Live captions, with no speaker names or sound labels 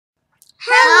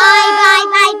Bye, bye,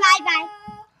 bye, bye, bye.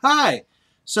 Hi.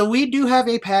 So we do have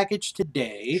a package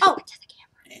today. Oh, it's the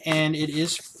camera. And it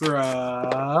is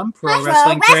from Pro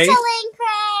Wrestling Crate.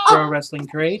 Pro Oh, Wrestling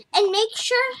Crate. and make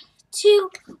sure to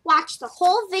watch the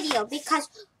whole video because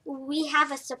we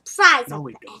have a surprise. No,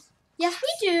 we don't. Yes,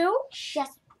 we do. Yes.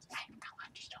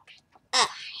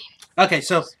 Okay,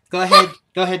 so go ahead.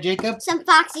 Go ahead, Jacob. Some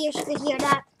fox ears could hear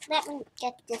that. Let me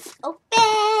get this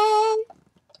open.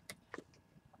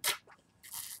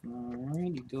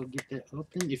 Alright, you go get that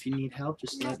open. If you need help,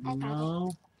 just let me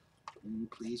know. And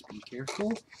please be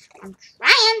careful. I'm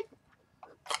trying.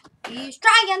 He's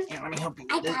trying. Here, let me help you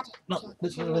I with this. got it. No,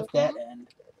 this will lift that end.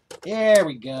 There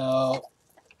we go.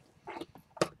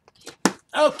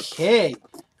 Okay.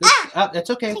 That's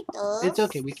okay. It's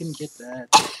okay. We can get that.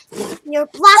 You're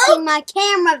blocking my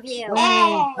camera view.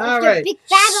 All With right. your big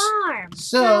fat arm.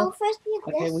 So, first we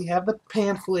have okay, this. we have the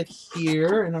pamphlet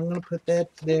here, and I'm going to put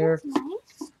that there. That's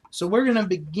nice. So we're going to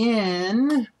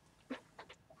begin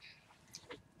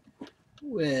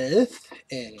with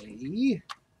a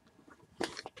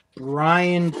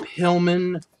Brian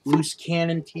Pillman Loose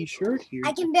Cannon t-shirt here.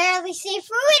 I can barely see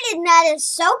through it, and that is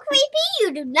so creepy.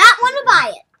 You do not want to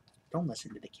buy it. Don't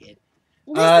listen to the kid.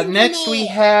 Listen to Next me. we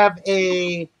have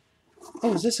a...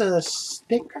 Oh, is this a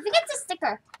sticker? I think it's a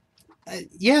sticker.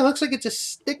 Yeah, it looks like it's a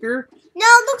sticker. No,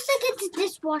 it looks like it's a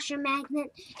dishwasher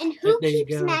magnet. And who There you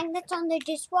keeps go. magnets on their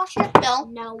dishwasher?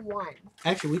 No one.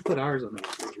 Actually, we put ours on the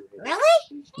refrigerator.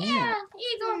 Really? Yeah.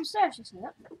 You go upstairs, isn't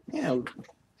it? Yeah.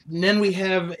 And then we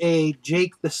have a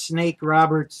Jake the Snake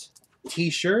Roberts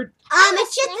t-shirt.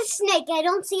 It's just a snake. I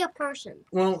don't see a person.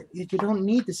 Well, you don't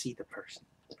need to see the person.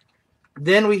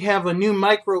 Then we have a new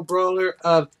micro brawler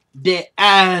of the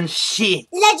Iron Shit.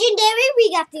 Legendary,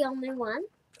 we got the only one.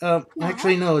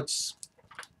 Actually, no, it's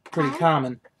pretty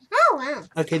common. Oh, wow.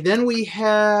 Okay, then we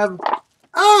have...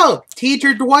 Oh!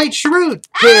 Teacher Dwight Schrute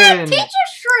Ah, pin. Teacher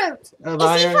Schrute. Of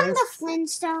Is he IRS. from the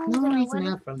Flintstones? No, he's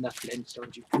not from the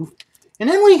Flintstones, you goof. And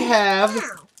then we have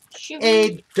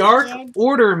a Dark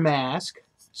Order mask.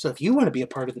 So if you want to be a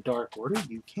part of the Dark Order,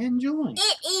 you can join.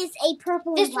 It is a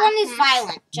purple. This one is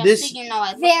violent, just so you know.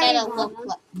 I looked at it.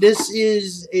 Look. This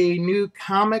is a new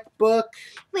comic book,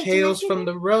 Wait, Tales from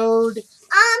the Road.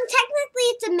 Technically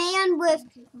it's a man with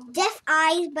deaf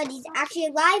eyes, but he's actually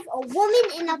alive, a woman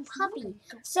and a puppy.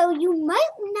 So you might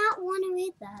not want to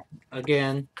read that.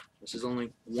 Again, this is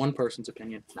only one person's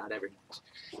opinion, not everyone's.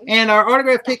 And our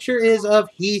autograph picture is of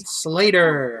Heath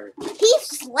Slater. Heath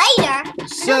Slater?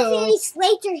 So, I don't see any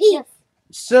Slater Heath.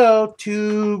 So,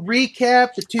 to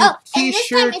recap, the two t-shirts... And this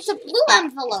time it's a blue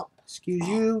envelope.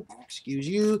 Excuse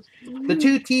you. The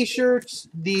two t-shirts,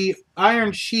 the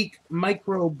Iron Sheik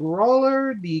Micro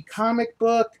Brawler, the comic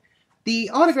book, the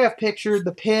autograph picture,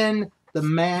 the pin, the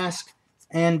mask,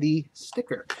 and the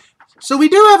sticker. So we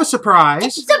do have a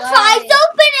surprise. Surprise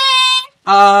opening!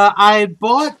 I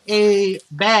bought a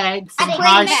bag from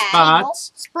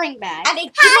Highspots Spring bag. At a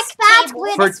Highspots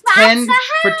with for $10.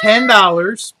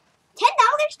 $10?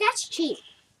 That's cheap.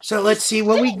 So let's see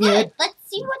what we get. Let's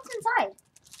see what's inside.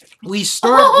 We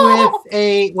start with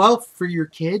a, well, for your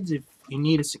kids, if you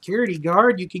need a security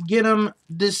guard, you can get them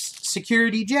this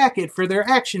security jacket for their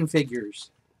action figures.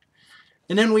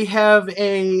 And then we have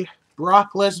a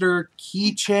Brock Lesnar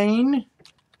keychain.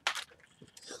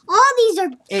 All these are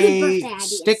good A birthday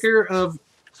ideas. sticker of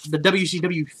the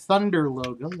WCW Thunder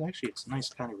logo. Actually, it's a nice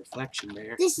kind of reflection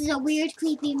there. This is a weird,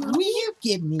 creepy movie. Will you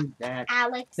give me that?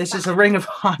 Alex. This is a Ring of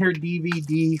Honor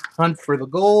DVD, Hunt for the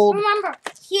Gold. Remember,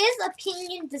 his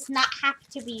opinion does not have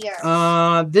to be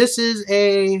yours. This is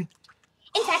a...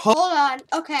 In fact, hold on.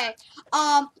 Okay.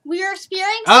 We are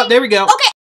experiencing... Oh, there we go. Okay.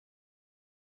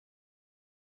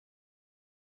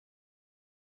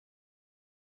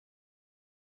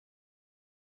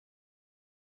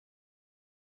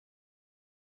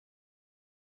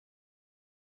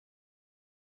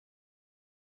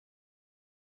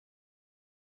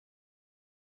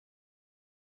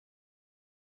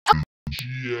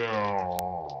 Yeah.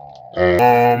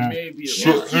 Maybe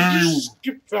So anyway,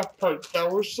 skip that part.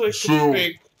 That was like a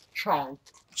big chunk.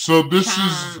 so this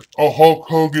is a Hulk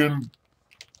Hogan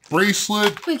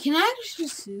bracelet. Wait, can I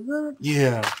just see that?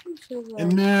 Yeah.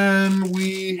 And then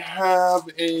we have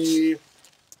a,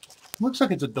 looks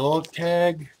like it's a dog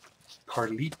tag,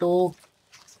 Carlito.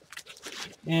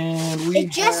 And we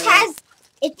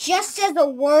It just says a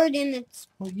word in its...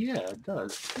 Well, yeah, it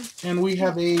does. And we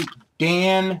have a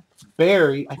Dan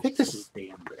Barry. I think this is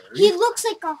Dan Barry. He looks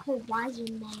like a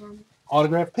Hawaiian man.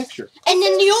 Autograph picture. And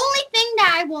then the only thing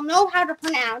that I will know how to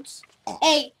pronounce,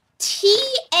 a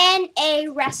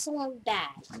TNA wrestling bag.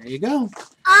 There you go.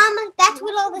 That's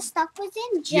what all the stuff was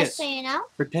in, just Yes. so you know.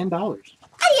 For $10.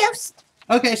 Adios.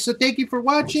 Okay, so thank you for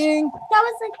watching. That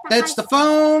was like That's the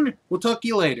phone. We'll talk to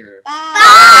you later. Bye.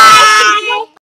 Bye.